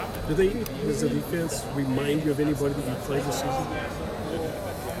Does the defense remind you of anybody that you played this season?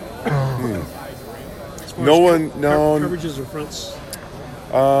 As far No as one, no. Coverages or fronts?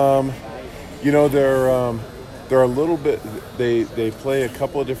 They're a little bit. They play a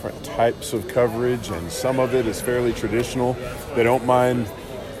couple of different types of coverage, and some of it is fairly traditional. They don't mind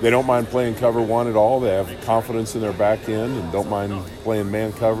playing cover one at all. They have confidence in their back end and don't mind playing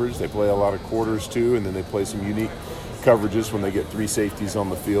man coverage. They play a lot of quarters too, and then they play some unique coverages when they get three safeties on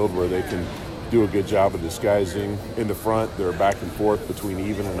the field where they can do a good job of disguising. In the front, they're back and forth between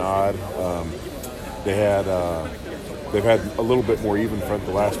even and odd. They've had a little bit more even front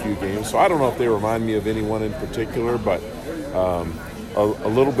the last few games. So I don't know if they remind me of anyone in particular, but a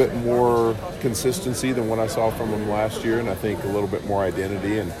little bit more consistency than what I saw from them last year, and I think a little bit more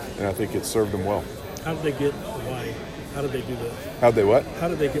identity, and I think it served them well. How did they get Hawaii? How did they do that? How'd they what? How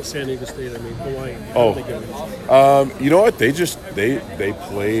did they get San Diego State? I mean, Hawaii. How did they get them? You know what? They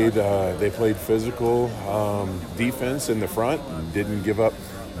played physical defense in the front, and didn't give up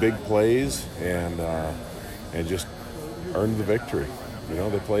big plays, and just earned the victory. You know,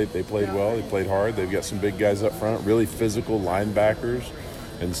 they played well. They played hard. They've got some big guys up front, really physical linebackers,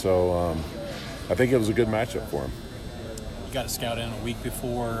 and so I think it was a good matchup for them. You got to scout in a week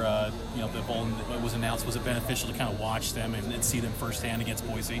before the bowl was announced. Was it beneficial to kind of watch them and see them firsthand against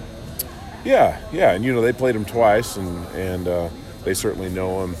Boise? Yeah, and they played them twice, and they certainly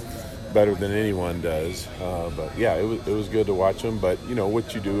know them better than anyone does. But yeah, it was good to watch them. But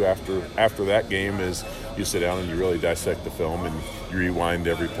what you do after that game is you sit down and you really dissect the film and you rewind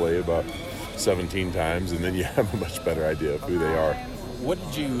every play about 17 times, and then you have a much better idea of who they are. What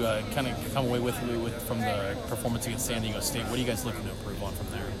did you kind of come away with from the performance against San Diego State? What are you guys looking to improve on from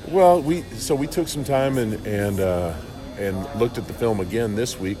there? Well, we took some time and looked at the film again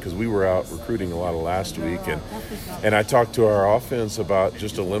this week because we were out recruiting a lot of last week, and I talked to our offense about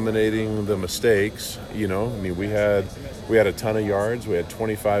just eliminating the mistakes. We had a ton of yards. We had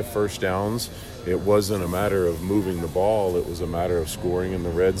 25 first downs. It wasn't a matter of moving the ball. It was a matter of scoring in the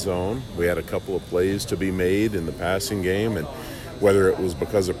red zone. We had a couple of plays to be made in the passing game, and whether it was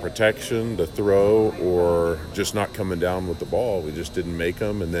because of protection, the throw, or just not coming down with the ball, we just didn't make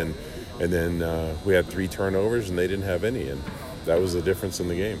them. And then we had 3 turnovers, and they didn't have any, and that was the difference in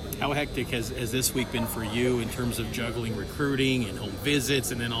the game. How hectic has this week been for you in terms of juggling recruiting and home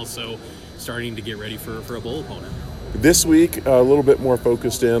visits, and then also starting to get ready for a bowl opponent? This week, a little bit more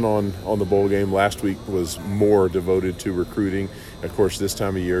focused in on the bowl game. Last week was more devoted to recruiting. Of course, this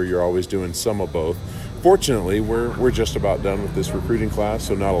time of year, you're always doing some of both. Fortunately, we're just about done with this recruiting class,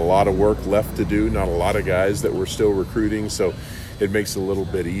 so not a lot of work left to do, not a lot of guys that we're still recruiting, so it makes it a little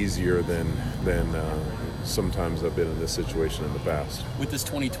bit easier than sometimes I've been in this situation in the past. With this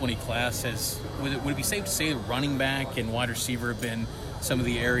 2020 class, would it be safe to say running back and wide receiver have been some of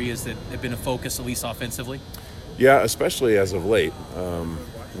the areas that have been a focus, at least offensively? Yeah, especially as of late,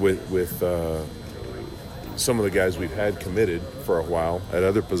 with some of the guys we've had committed for a while at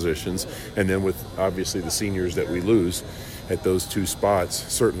other positions, and then with obviously the seniors that we lose at those 2 spots,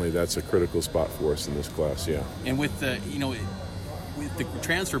 certainly that's a critical spot for us in this class, yeah. And with the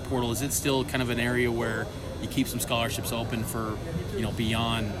transfer portal, is it still kind of an area where you keep some scholarships open for,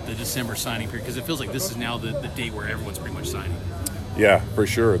 beyond the December signing period? Because it feels like this is now the date where everyone's pretty much signing. Yeah, for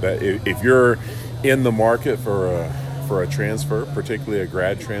sure. That if you're in the market for a transfer, particularly a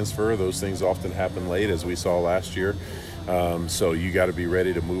grad transfer, those things often happen late, as we saw last year. So you got to be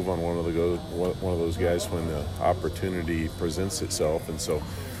ready to move on one of those guys when the opportunity presents itself. And so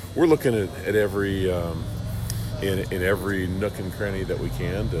we're looking at every in every nook and cranny that we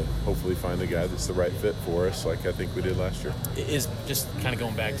can to hopefully find a guy that's the right fit for us, like I think we did last year. Is just kind of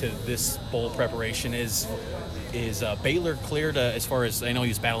going back to this bowl preparation, is Baylor cleared as far as I know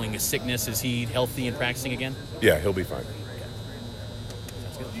he's battling a sickness? Is he healthy and practicing again? Yeah, he'll be fine.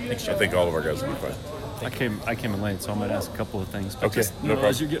 Thanks, I think all of our guys will be fine. I came in late, so I might ask a couple of things. But okay, just, no problem.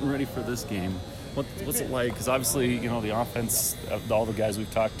 As you're getting ready for this game, what's it like? Because obviously, the offense, all the guys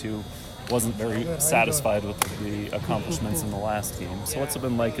we've talked to, wasn't very satisfied with the accomplishments in the last game. So what's it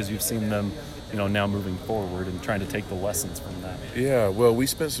been like as you've seen them, now moving forward and trying to take the lessons from that? Yeah, well, we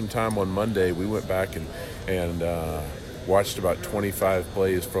spent some time on Monday. We went back and watched about 25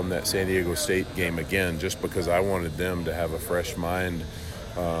 plays from that San Diego State game again, just because I wanted them to have a fresh mind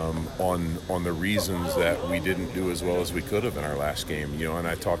on the reasons that we didn't do as well as we could have in our last game. And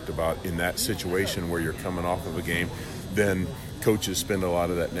I talked about in that situation where you're coming off of a game, then coaches spend a lot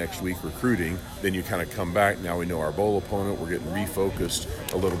of that next week recruiting. Then you kind of come back. Now we know our bowl opponent. We're getting refocused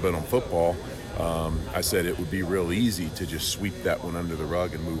a little bit on football. I said it would be real easy to just sweep that one under the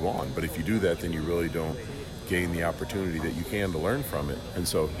rug and move on. But if you do that, then you really don't gain the opportunity that you can to learn from it. And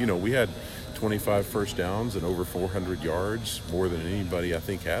so, we had 25 first downs and over 400 yards, more than anybody I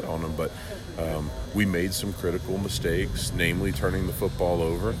think had on them. But we made some critical mistakes, namely turning the football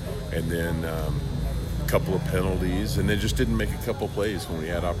over, and then a couple of penalties, and then just didn't make a couple plays when we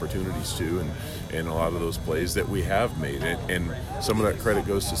had opportunities to, and a lot of those plays that we have made. And some of that credit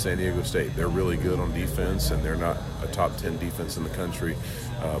goes to San Diego State. They're really good on defense, and they're not a top 10 defense in the country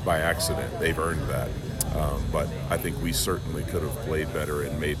by accident. They've earned that. But I think we certainly could have played better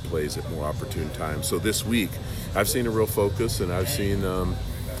and made plays at more opportune times. So this week, I've seen a real focus, and I've seen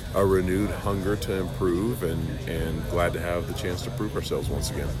a renewed hunger to improve, and glad to have the chance to prove ourselves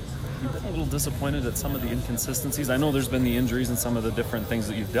once again. You've been a little disappointed at some of the inconsistencies. I know there's been the injuries and some of the different things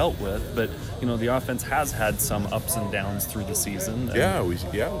that you've dealt with, but the offense has had some ups and downs through the season. Yeah, we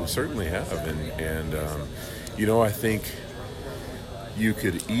certainly have, and I think you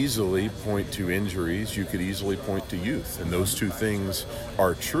could easily point to injuries. You could easily point to youth, and those two things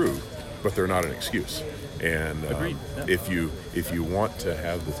are true, but they're not an excuse. And Agreed. Yeah. if you want to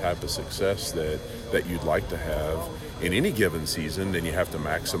have the type of success that you'd like to have in any given season, then you have to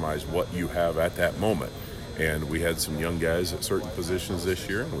maximize what you have at that moment. And we had some young guys at certain positions this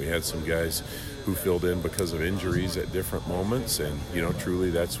year, and we had some guys who filled in because of injuries at different moments. And, truly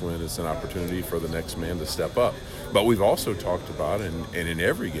that's when it's an opportunity for the next man to step up. But we've also talked about, and in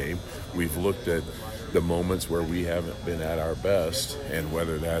every game, we've looked at the moments where we haven't been at our best, and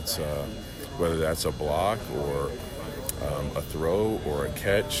whether that's a block or a throw or a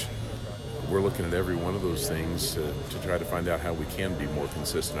catch. We're looking at every one of those things to try to find out how we can be more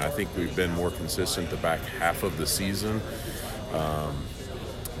consistent. I think we've been more consistent the back half of the season,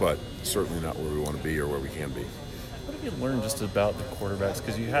 but certainly not where we want to be or where we can be. What have you learned just about the quarterbacks?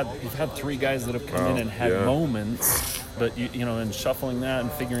 Because you've had three guys that have come in and had moments, but in shuffling that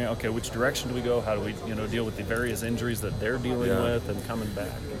and figuring out, okay, which direction do we go? How do we deal with the various injuries that they're dealing with and coming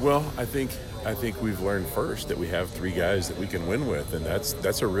back? Well, I think we've learned first that we have three guys that we can win with, and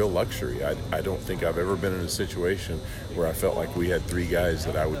that's a real luxury. I don't think I've ever been in a situation where I felt like we had three guys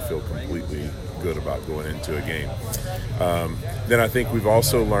that I would feel completely good about going into a game. Then I think we've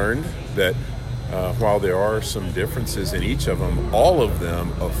also learned that while there are some differences in each of them, all of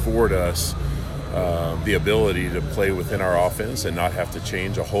them afford us the ability to play within our offense and not have to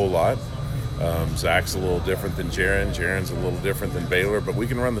change a whole lot. Zach's a little different than Jaron. Jaron's a little different than Baylor, but we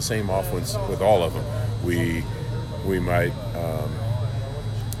can run the same offense with all of them. We might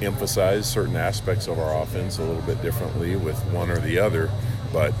emphasize certain aspects of our offense a little bit differently with one or the other,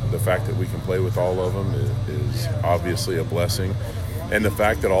 but the fact that we can play with all of them is obviously a blessing. And the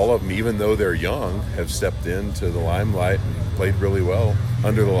fact that all of them, even though they're young, have stepped into the limelight and played really well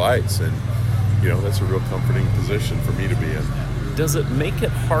under the lights. And, that's a real comforting position for me to be in. Does it make it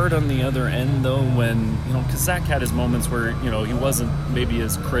hard on the other end, though, when, because Zach had his moments where, he wasn't maybe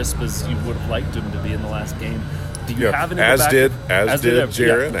as crisp as you would have liked him to be in the last game? Do you have it in the back? As did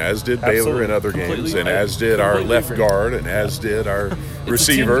Jaron, as did Baylor in other games, and as did our left guard, and as did our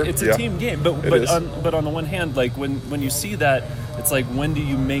receiver. It's a team game. But on the one hand, like when you see that, it's like, when do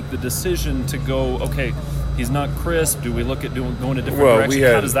you make the decision to go, okay, he's not crisp, do we look at going a different direction?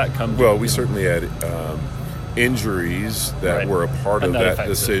 How does that come? Well, we certainly had injuries that were a part of that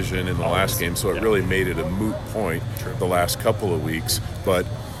decision in the last game, so it really made it a moot point the last couple of weeks. But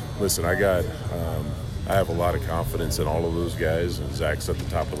listen, I have a lot of confidence in all of those guys, and Zach's at the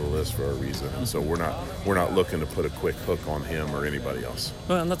top of the list for a reason. And so we're not looking to put a quick hook on him or anybody else.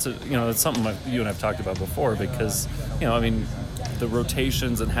 Well, and that's something you and I've talked about before, because the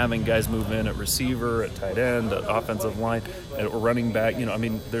rotations and having guys move in at receiver, at tight end, at offensive line, at running back,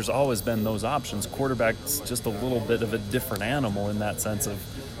 there's always been those options. Quarterback's just a little bit of a different animal in that sense of,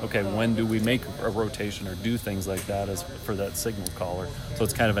 okay, when do we make a rotation or do things like that as for that signal caller? So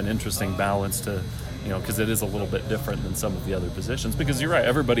it's kind of an interesting balance to, because it is a little bit different than some of the other positions. Because you're right,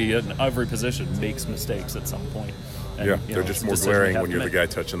 everybody in every position makes mistakes at some point. And, they're just more glaring when you're the guy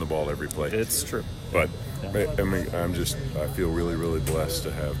touching the ball every play. It's true. But I feel really, really blessed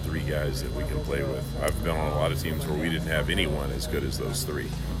to have three guys that we can play with. I've been on a lot of teams where we didn't have anyone as good as those three.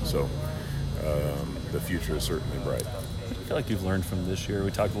 So the future is certainly bright. What do you feel like you've learned from this year?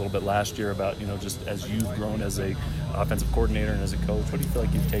 We talked a little bit last year about, just as you've grown as a offensive coordinator and as a coach, what do you feel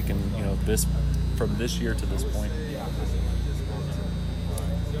like you've taken, this from this year to this point?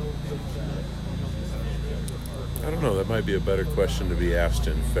 I don't know. That might be a better question to be asked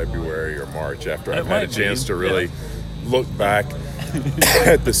in February or March after I've had a chance to really look back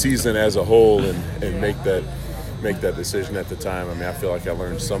at the season as a whole and make that decision at the time. I mean, I feel like I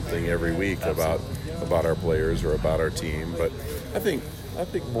learned something every week about our players or about our team. But I think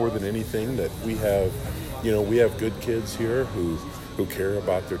more than anything that we have we have good kids here who care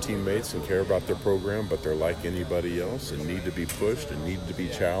about their teammates and care about their program, but they're like anybody else and need to be pushed and need to be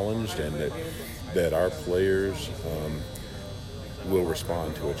challenged, and that our players will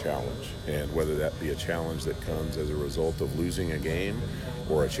respond to a challenge. And whether that be a challenge that comes as a result of losing a game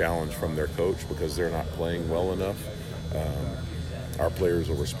or a challenge from their coach because they're not playing well enough, our players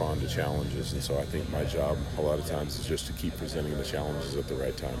will respond to challenges. And so I think my job a lot of times is just to keep presenting the challenges at the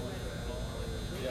right time.